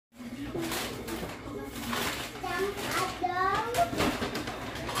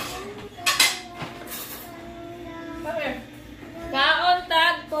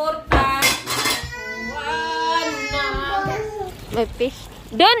my fish.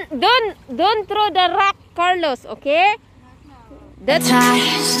 Don't throw the rock, Carlos, okay? That's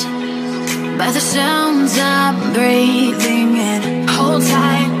by the sounds I'm breathing in. Hold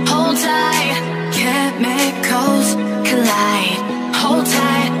tight, chemicals collide. Hold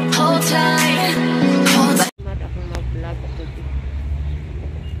tight, hold tight. Akong mag-vlog ako.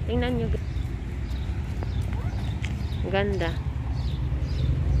 Tingnan nyo. Ganda.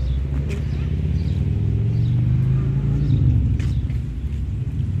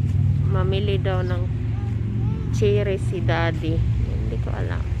 Mamili daw ng cherry si daddy. Hindi ko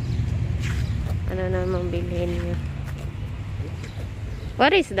alam. Ano namang bilhin niya?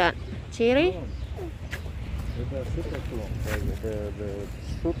 What is that? Cherry? The super plum. The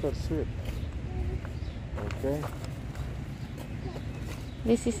super sweet. Okay.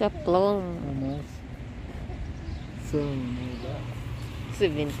 This is a plum. Nice. So,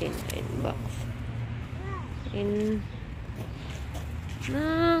 17 bucks.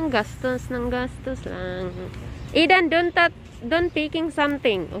 Gastos lang. Idan, don't picking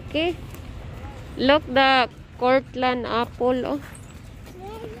something, okay? Look the Cortland apple, oh.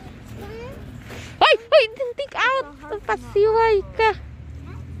 Hoy, don't take out. Pasiway ka.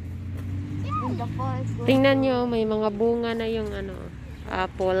 Tingnan nyo, may mga bunga na yung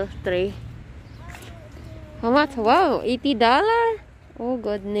apple tree. How much? Wow, $80. Oh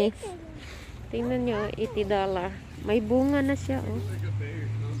goodness. Tingnan nyo, $80. May bunga na siya, oh.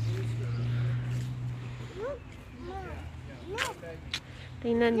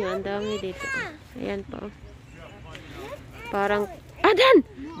 Tingnan nyo, ang dami dito. Ayan po. Parang, Adan!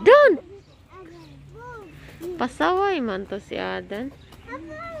 Doon! Pasaway man to si Adan.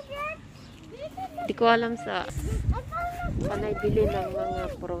 Hindi ko alam sa panay bili ng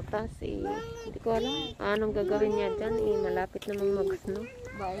mga prutas. Hindi ko alam. Anong gagawin niya dyan? Malapit namang mag-snow.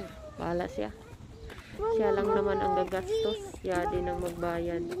 Bahala siya. Siya lang naman ang gagastos. Siya din ang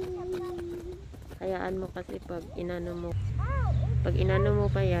magbayad. Hayaan mo kasi pag inano mo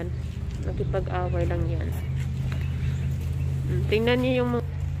pa yan, nakipag-away lang yan. Tingnan niyo yung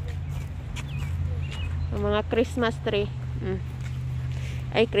mga Christmas tree.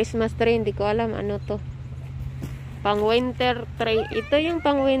 Ay, Christmas tree, hindi ko alam ano to. Pang winter tree. Ito yung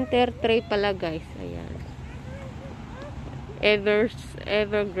pang winter tree pala, guys. Ayan.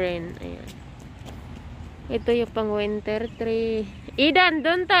 Evergreen. Ayan. Ito yung pang winter tree. Idan,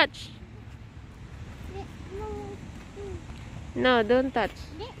 don't touch. No, don't touch.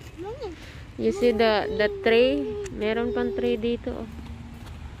 You see the tree? Meron pang tree dito.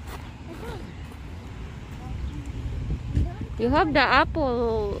 You have the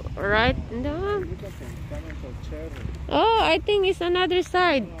apple, right? No. Oh, I think it's another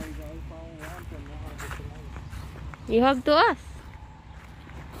side. You have to ask.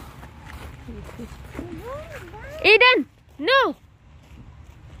 Eden! No!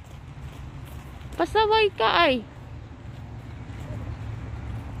 Pasaway ka ay.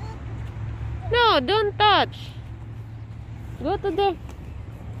 No, don't touch. Go to there.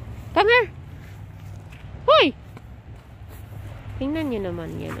 Come here. Hoy! Tingnan nyo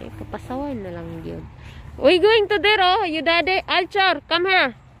naman yan. Ay, papasaway na lang yun. We going to there, oh. You daddy. Alchar, come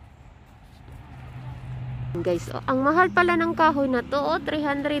here. Guys, oh, ang mahal pala ng kahoy na to, oh.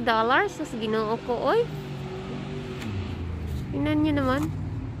 $300. Sus, ginoo ko, oy. Tingnan nyo naman.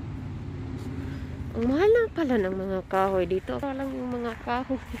 Ang mahal na pala ng mga kahoy dito. Parang yung mga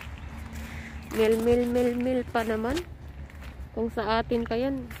kahoy. Mil pa naman. Kung sa atin pa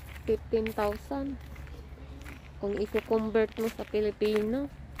yan, 15,000. Kung i-convert mo sa Filipina.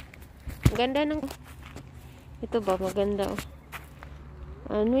 Ang ganda ng... Ito ba? Maganda, oh.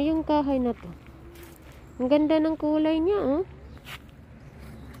 Ano yung kahoy na to? Ang ganda ng kulay niya, oh.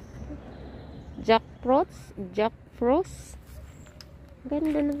 Jackfrost.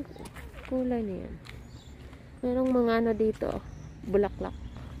 Ganda ng kulay na yan. Merong mga ano dito, oh. Bulaklak.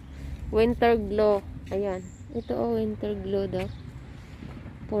 Winter glow. Ayan. Ito, oh, winter glow daw.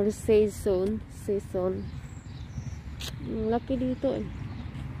 For season. Laki dito, eh.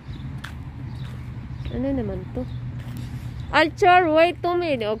 Ano naman to? Alchar, wait to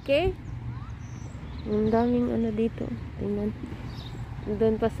me, okay? Ang daming ano dito. Tingnan.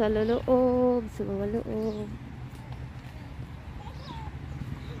 Doon pa sa loob. Sa mga loob.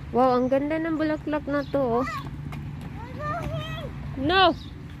 Wow, ang ganda ng bulaklak na to, oh. No!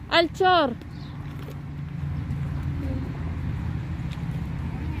 Alchor!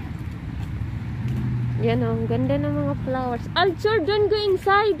 Yan, oh, ang ganda ng mga flowers. Alchor, don't go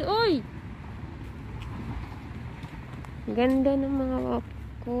inside, oy! Ganda ng mga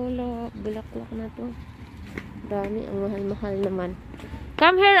kulo, bulaklak na to. Dami, ang mahal-mahal naman.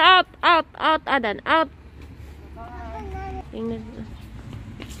 Come here, out, Adan, out. Tingnan mo.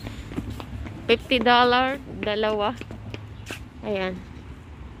 $50, dalawa. Ayan.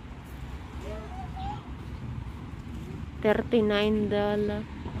 $39.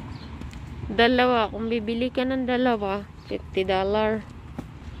 Dalawa. Kung bibili ka ng dalawa, $50.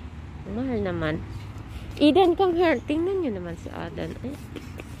 Mahal naman. Eden, come here. Tingnan nyo naman si Adan. Ay.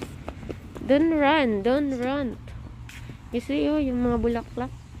 Don't run. Don't run. You see, oh, yung mga bulaklak.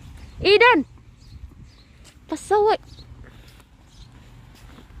 Eden! Pasaway.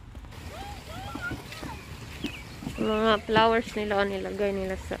 Mga flowers nila, nilagay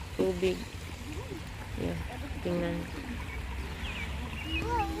nila sa tubig. Yan. Tingnan.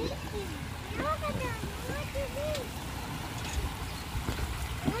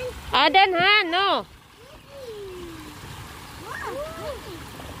 Adan, ha? No.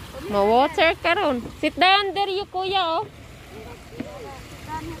 Ma-water ka ron. Sit down there, you kuya, oh.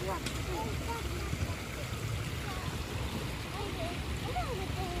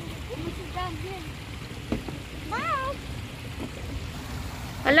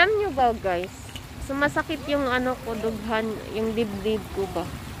 Alam nyo ba, guys? Sumasakit yung ano ko, dughan, yung dibdib ko ba?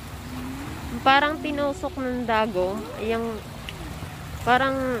 Parang tinusok ng dago, yung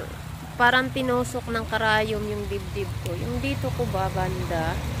parang tinusok ng karayum yung dibdib ko. Yung dito ko ba,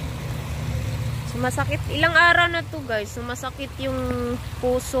 banda? Sumasakit. Ilang araw na to, guys. Sumasakit yung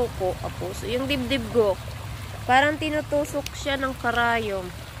puso ko. Puso. Yung dibdib ko. Parang tinutusok siya ng karayum.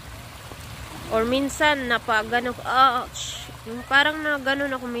 Or minsan, napagano ko. Ouch! Yung parang na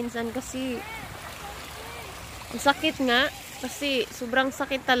ganun ako minsan kasi sakit nga. Kasi sobrang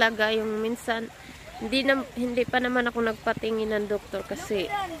sakit talaga. Yung minsan, hindi pa naman ako nagpatingin ng doktor kasi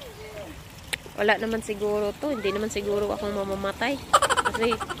wala naman siguro to. Hindi naman siguro akong mamamatay.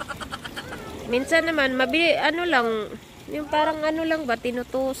 Kasi minsan naman, ano lang, yung parang ano lang ba,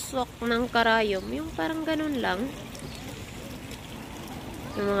 tinutusok ng karayom. Yung parang ganun lang.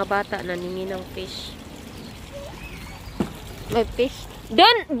 Yung mga bata naningi ng fish. May fish.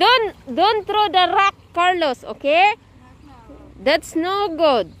 Don't throw the rock, Carlos, okay? That's no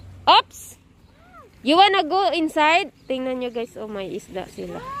good. Oops! You wanna go inside? Tingnan nyo, guys. Oh, may isda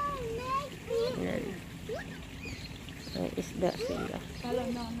sila. Yan. May isda sila.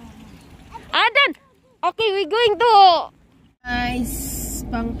 Adan! Okay, we going to... Guys,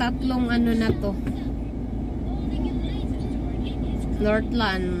 pang tatlong ano na to.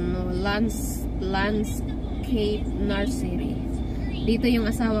 Northland Landscape Nursery. Dito yung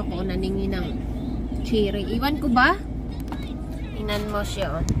asawa ko naningi ng cherry. Iwan ko ba? Inan mo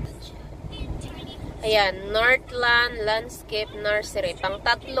siya, oh. Ayan, Northland Landscape Nursery. Pang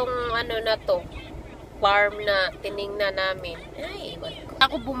tatlong ano na to. Farm na tiningnan namin. Ay, iwan ko.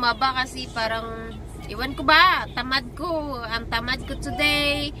 Ako bumaba kasi parang, iwan ko ba? Tamad ko. Ang tamad ko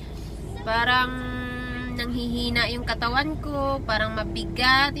today. Parang nanghihina yung katawan ko. Parang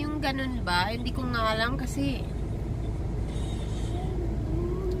mabigat. Yung ganun ba? Hindi ko nga alam kasi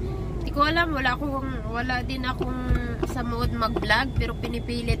hindi ko alam. Wala din akong sa mood mag-vlog. Pero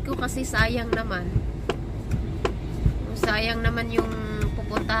pinipilit ko kasi sayang naman. Sayang naman yung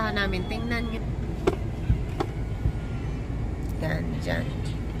pupuntahan namin. Tingnan nyo. Yan, dyan.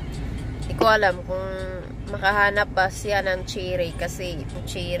 Hindi ko alam kung makahanap ba siya ng cherry. Kasi ito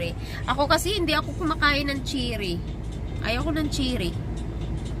cherry. Ako kasi hindi ako kumakain ng cherry. Ayaw ko ng cherry.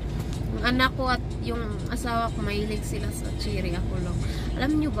 Yung anak ko at yung asawa ko mahilig sila sa cherry. Ako lang.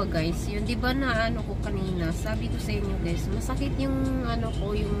 Alam nyo ba, guys? Yun, di ba na ano ko kanina? Sabi ko sa inyo, guys. Masakit yung ano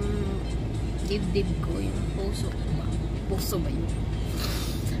ko, yung dibdib ko, yung puso ko ba? Puso ba yun?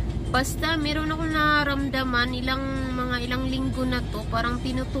 Basta meron ako naramdaman mga ilang linggo na to, parang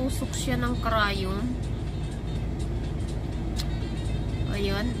tinutusok siya ng karayum.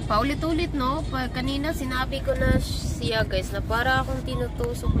 Ayun, paulit-ulit, no? Kanina sinabi ko na siya, guys, na para akong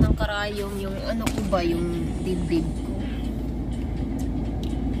tinutusok ng karayum yung ano ko ba, yung dibdib ko.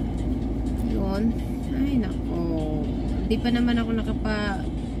 Yun. Ay, nako. Di pa naman ako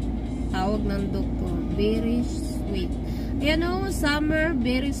nakapatawag ng doktor. Very sweet. Ayan, oh, summer,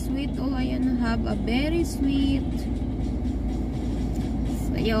 very sweet. Oh, ayan, have a very sweet.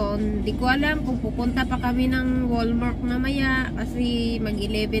 So, ayun, di ko alam kung pupunta pa kami ng Walmart na maya kasi mag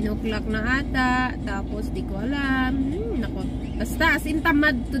 11 o'clock na ata. Tapos, di ko alam. Nako, basta, as in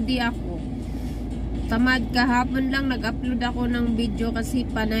tamad today ako. Tamad kahapon lang, nag-upload ako ng video kasi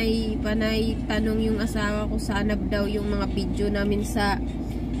panay tanong yung asawa ko sana daw yung mga video namin sa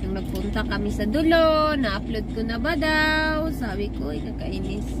nagpunta kami sa dulo, na-upload ko na ba daw? Sabi ko,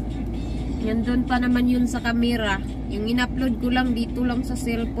 kakainis. Yan doon pa naman yun sa camera. Yung in-upload ko lang dito lang sa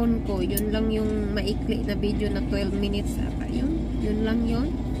cellphone ko. Yun lang yung maikli na video na 12 minutes ata. Yun lang yun.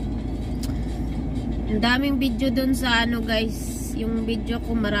 Ang daming video doon sa ano guys. Yung video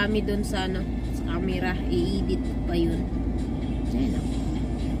ko marami doon sa ano, sa camera. I-edit pa yun. Ayan ako.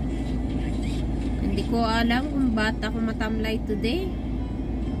 Hindi ko alam kung ba't ako matamlay today.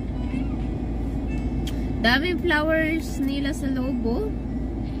 Daming flowers nila sa loob, oh.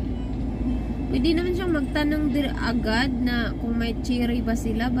 Pwede naman siyang magtanong agad na kung may cherry ba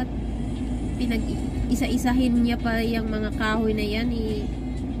sila. Ba't pinag-isa-isahin niya pa yung mga kahoy na yan, eh.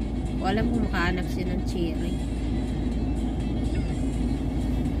 Alam kung makahanap siya ng cherry.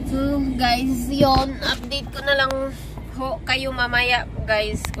 So guys, yon update ko na lang kayo mamaya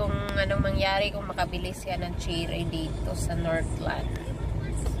guys kung anong mangyari kung makabili siya ng cherry dito sa Northland.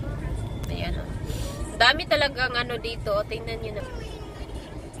 Ayan o. Dami talagang ano dito. Tingnan nyo na.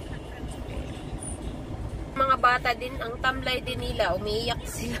 Mga bata din, ang tamlay din nila, umiiyak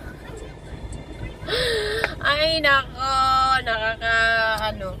sila. Ay nako, nakaka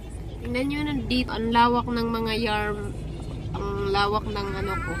ano. Tingnan nyo na dito, ang lawak ng mga ang lawak ng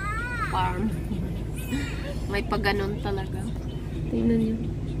ano ko, farm. May paganon talaga. Tingnan nyo.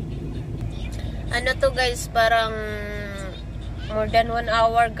 Ano to guys, parang more than 1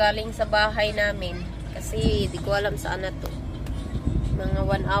 hour galing sa bahay namin. Kasi di ko alam saan na to. Mga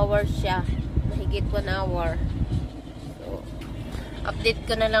 1 hour siya. Mahigit 1 hour. So, update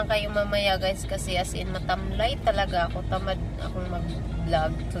ko na lang kayo mamaya guys kasi as in matamlay talaga ako. Tamad akong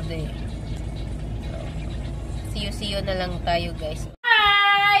mag-vlog today. So, see you na lang tayo guys.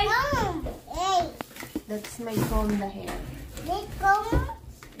 Hi! That's my comb the hair.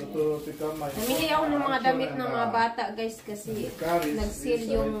 Namili ako ng mga damit ng mga bata guys kasi nag-sale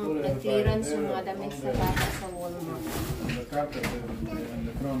yung nag-clearance yung mga damit sa bata sa Walmart.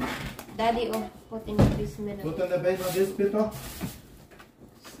 Daddy, oh, put in the basement. Put in the basement this bit, oh?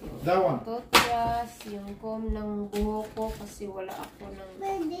 That one. Totyas, yung comb ng buho ko kasi wala ako ng...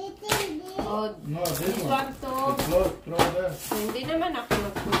 Oh, No, this one. To. Throw there. So, hindi naman ako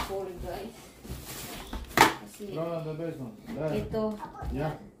nagpupul guys. Kasi Throw in the basement. There. ito,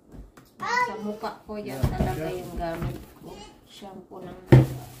 Yeah. sa mukha ko yan talaga yung gamit ko. Shampoo ng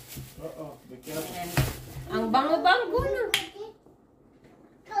Uh-oh, be careful. ayan. Ang bango-bango na.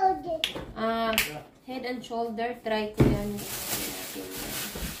 Head and shoulder, try ko yan.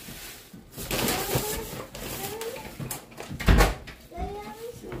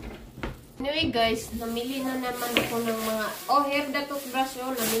 Anyway guys, namili na naman ako ng mga, hair da toothbrush,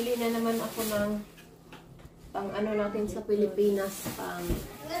 namili na naman ako ng pang ano natin sa Pilipinas, pang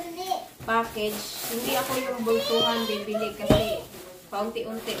package. Hindi ako yung bultuhan bibili kasi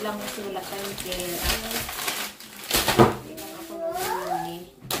paunti-unti lang kasi wala tayong pera. Hindi lang ako namili.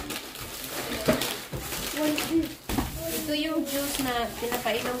 Ito yung juice na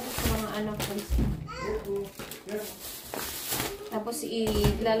pinapainom ko sa mga anak ko. Tapos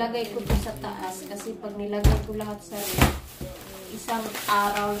ilalagay ko to sa taas kasi pag nilagay ko lahat sa ref, isang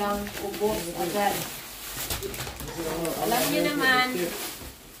araw lang ubos agad. So, alam niyo naman.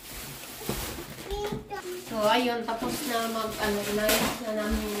 So, ayun, tapos na inayos na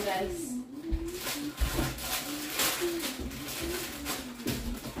namin guys.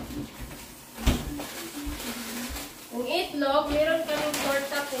 Ang itlog, meron kaming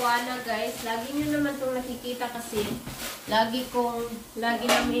torta kuwana guys. Lagi nyo naman itong nakikita kasi lagi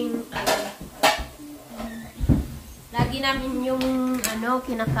namin yung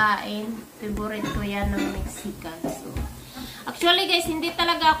kinakain. Favorite ko yan ng Mexican. So, actually guys, hindi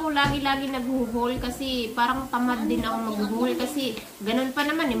talaga ako lagi-lagi naghuhol kasi parang tamad din ako maghuhol kasi ganun pa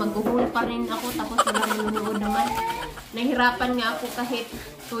naman maghuhol pa rin ako tapos walang nanonood naman. Nahirapan nga ako kahit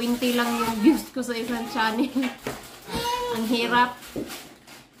 20 lang yung views ko sa isang channel. Ang hirap.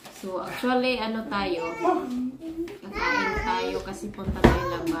 So, actually, kakain tayo kasi punta tayo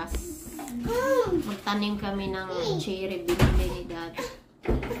labas. Magtanim kami ng cherry, binili ni Dad.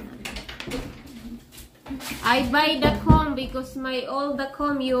 I buy the comb because all the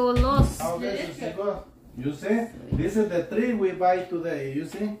comb you lost. You see? This is the tree we buy today, you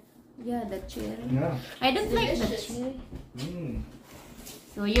see? Yeah, the cherry. Yeah. I don't like the cherry.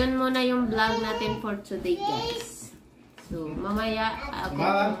 So, yun muna yung vlog natin for today, guys. So, mamaya,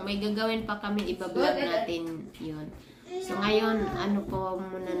 kung may gagawin pa kami, ibablog natin yun. So, ngayon,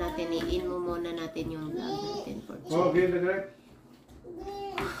 muna natin, i-in mo muna natin yung vlog natin for today. Oh, give the grip.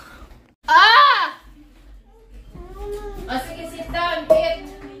 Ah! Sige, sit down, Kit.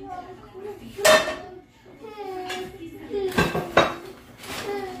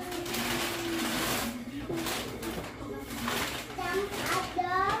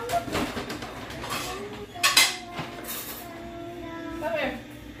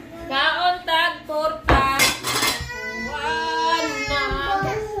 Kaon tag torta.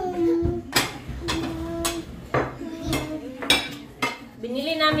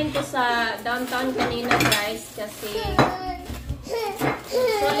 Binili namin to sa downtown kanina guys kasi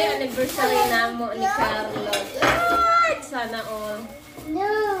actually anniversary na mo ni Carlos. Sana all. No.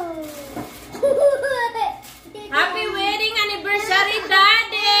 Happy wedding anniversary,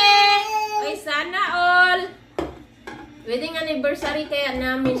 Daddy! Ay, sana all. Wedding anniversary kaya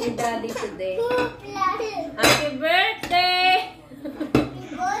namin ni Daddy today. Happy birthday!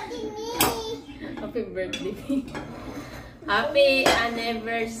 Happy birthday. Happy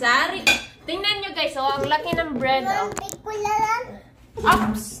anniversary. Tingnan nyo guys, oh, ang laki ng bread. Oh.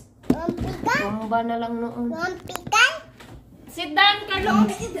 Ops! Bomba na lang noon. Sit down, Carlo.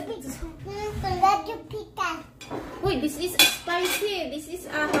 Uy, this is spicy. This is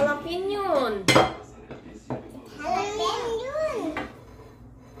a jalapeno.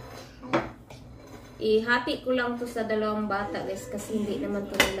 Ihati ko lang to sa dalawang bata guys kasi hindi naman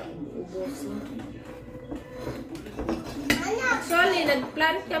to nila ubusin. Actually,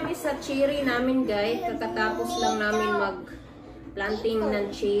 nag-plant kami sa cherry namin guys. Kakatapos lang namin mag-planting ng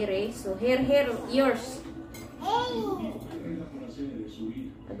cherry. So, here, yours.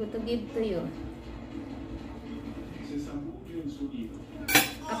 I go to give to you.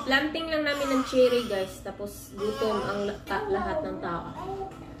 Ka-planting lang namin ng cherry guys. Tapos, gutom ang lahat ng tao.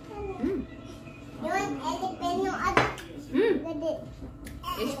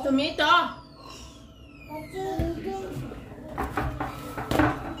 It's tomato.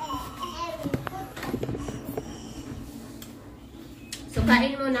 So,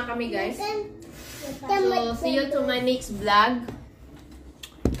 kain muna kami guys. So, see you to my next vlog.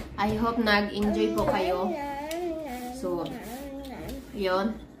 I hope nag-enjoy po kayo. So,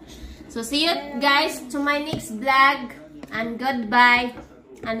 yun. So, see you guys to my next vlog. And goodbye.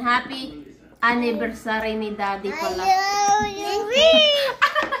 And happy anniversary ni Daddy pala.